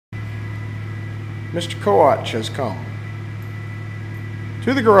Mr. Coach has come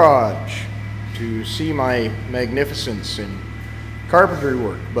to the garage to see my magnificence in carpentry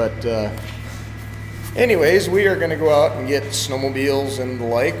work. But anyways, we are going to go out and get snowmobiles and the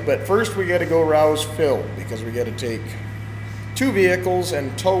like. But first we got to go rouse Phil because we got to take 2 vehicles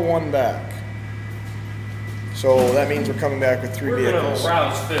and tow 1 back. So that means we're coming back with 3 vehicles. We're going to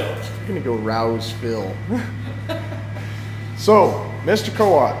rouse Phil. We're going to go rouse Phil. So, Mr.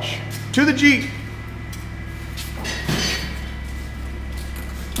 Coach, to the Jeep.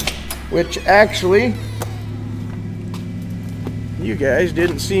 Which actually, you guys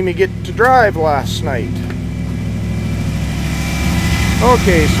didn't see me get to drive last night.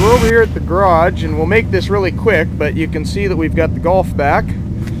 Okay, so we're over here at the garage, and we'll make this really quick, but you can see that we've got the Golf back.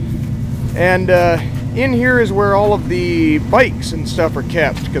 And in here is where all of the bikes and stuff are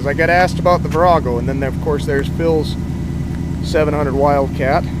kept, because I got asked about the Virago, and then of course there's Phil's 700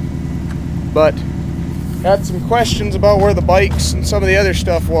 Wildcat. But had some questions about where the bikes and some of the other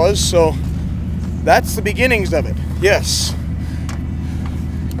stuff was, so that's the beginnings of it. Yes.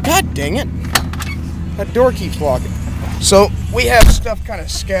 God dang it. That door keeps locking. So we have stuff kind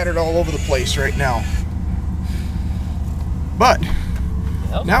of scattered all over the place right now. But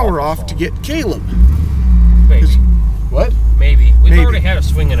now we're off to get Caleb. Maybe. What? Maybe. We've already had a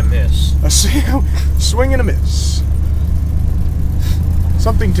swing and a miss. A swing and a miss.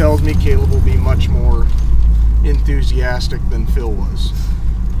 Something tells me Caleb will be much more enthusiastic than Phil was.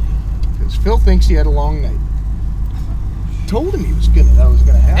 Because Phil thinks he had a long night. Told him that was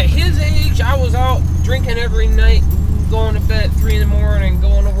gonna happen. At his age, I was out drinking every night, going to bed at 3 in the morning,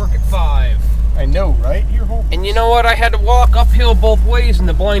 going to work at 5. I know, right? You're home. And you know what? I had to walk uphill both ways in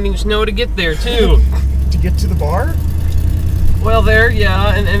the blinding snow to get there too. To get to the bar? Well, there,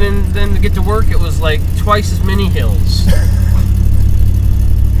 yeah, and then to get to work, it was like twice as many hills.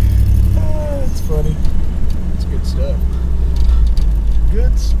 That's funny. That's good stuff.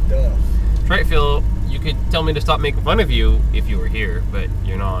 Good stuff. Right, Phil, you could tell me to stop making fun of you if you were here, but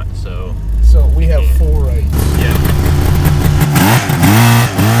you're not, so... So we have full rights. Yeah.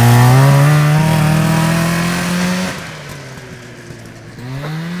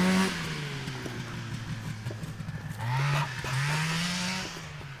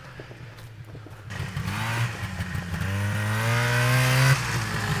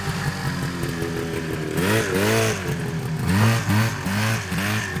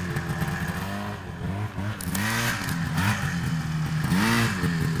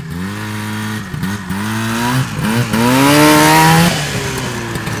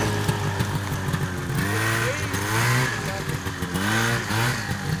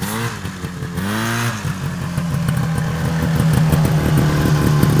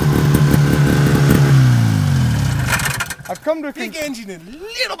 I've come to a big engine and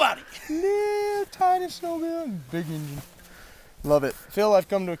little body. Little tiny snowmobile and big engine. Love it. Phil, I've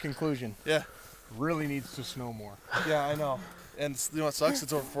come to a conclusion. Yeah. Really needs to snow more. Yeah, I know. And you know what sucks?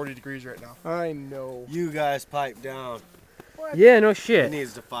 It's over 40 degrees right now. I know. You guys pipe down. What? Yeah, no shit. It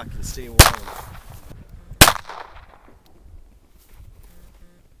needs to fucking stay warm.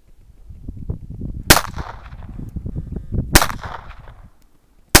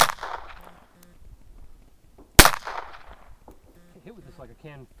 Hit with this like a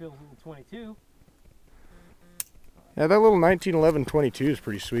can Phil's little 22. Yeah, that little 1911 22 is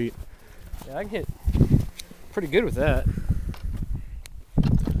pretty sweet. Yeah, I can hit pretty good with that.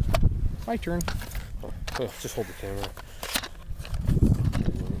 My turn. Oh, just hold the camera.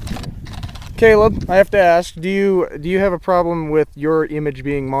 Caleb, I have to ask, do you have a problem with your image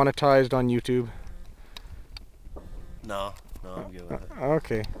being monetized on YouTube? No, I'm good with it.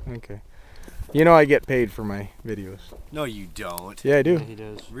 Okay. You know I get paid for my videos. No, you don't. Yeah, I do. Yeah, he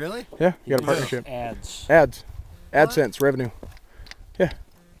does. Really? Yeah, you got a does. partnership. Ads. Ads. AdSense, revenue. Yeah.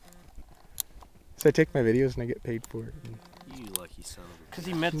 So I take my videos and I get paid for it. You lucky son of a... Because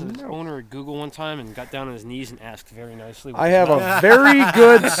he met the owner at Google one time and got down on his knees and asked very nicely. I have a very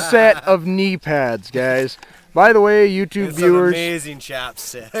good set of knee pads, guys. By the way, YouTube It's viewers. Some amazing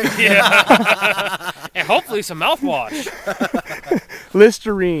chapstick. Yeah. And hopefully some mouthwash.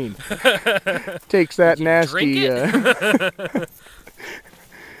 Listerine. Takes that Did you nasty. drink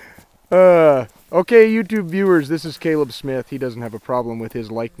Okay, YouTube viewers, this is Caleb Smith. He doesn't have a problem with his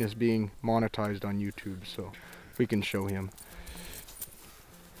likeness being monetized on YouTube, so we can show him.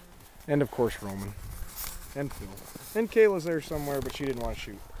 And of course Roman. And Phil. And Kayla's there somewhere, but she didn't want to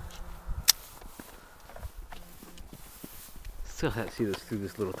shoot. Still have to see this through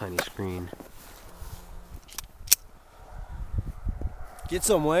this little tiny screen. Get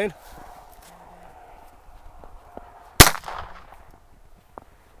some, Wayne.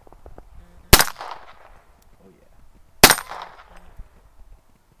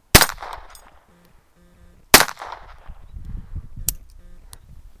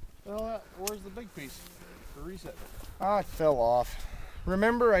 piece for reset. Ah, it fell off.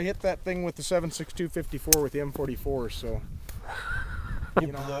 Remember, I hit that thing with the 7.62 with the M44, so... You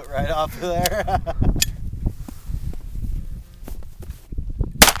blew it right off of there.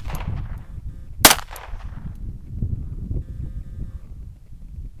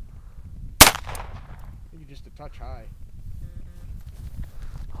 Maybe just a touch high.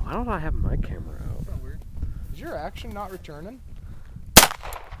 Why don't I have my camera out? Kind of weird. Is your action not returning? It's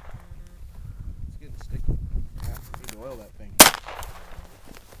getting sticky. Yeah, need to oil that thing.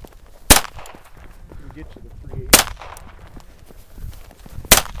 We'll get you the 3/8.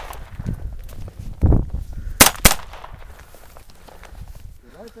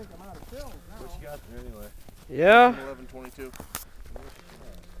 I think I'm out of fills now. What you got there anyway? Yeah. 11.22.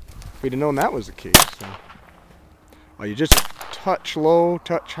 If we'd have known that was the case. So. Oh, you just touch low,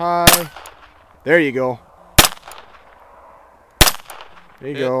 touch high. There you go. There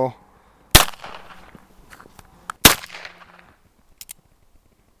you go.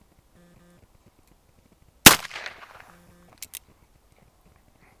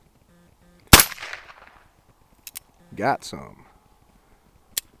 Got some.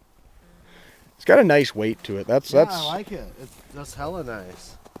 It's got a nice weight to it. That's I like it. That's hella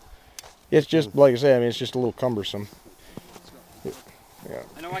nice. It's just like I say. I mean, it's just a little cumbersome. Yeah.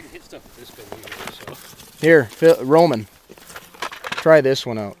 I know I can hit stuff with this gun usually, so. Here, Roman. Try this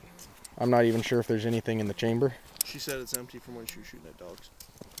one out. I'm not even sure if there's anything in the chamber. She said it's empty from when she was shooting at dogs.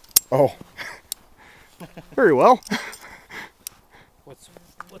 Oh. Very well. What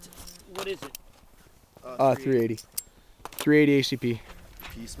is it? 380. 380 ACP.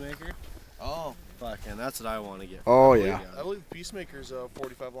 Peacemaker? Oh, fucking, that's what I want to get. Oh yeah. I believe Peacemaker's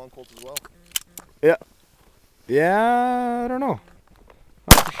 45 long Colt as well. Yeah. Yeah, I don't know.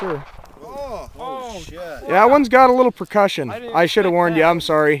 Not for sure. Oh shit. Yeah, that one's got a little percussion. I should have warned you. I'm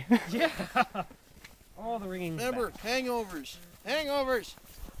sorry. Yeah. All the ringing. Remember, hangovers. Hangovers.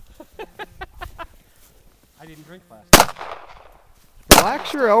 I didn't drink last night.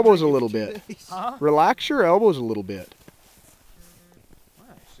 Relax your elbows a little bit. Huh? Relax your elbows a little bit. Why?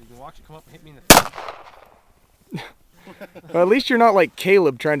 So you can watch it come up and hit me in the face. Well, at least you're not like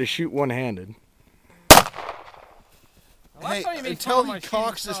Caleb trying to shoot one-handed. Hey, time you made until fun of he my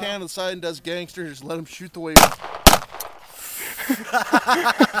cocks shooting his hand to the side and does gangster, just let him shoot the way.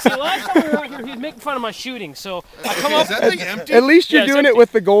 See, last time we were out here, he was making fun of my shooting. So I come up. Is that thing empty? At least you're Yeah, it's doing it empty.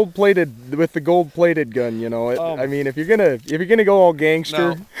 with the gold-plated gun, you know. I mean, if you're gonna go all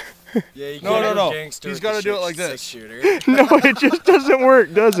gangster, Yeah, you No, can't no, go no. gangster He's with gotta the do it like 6 this. shooter. no, it just doesn't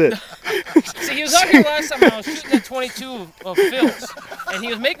work, does it? See, he was out here last time and I was shooting at 22 of Phil's. And he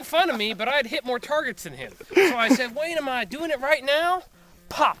was making fun of me, but I had hit more targets than him. So I said, wait, am I doing it right now?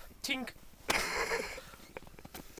 Pop, tink.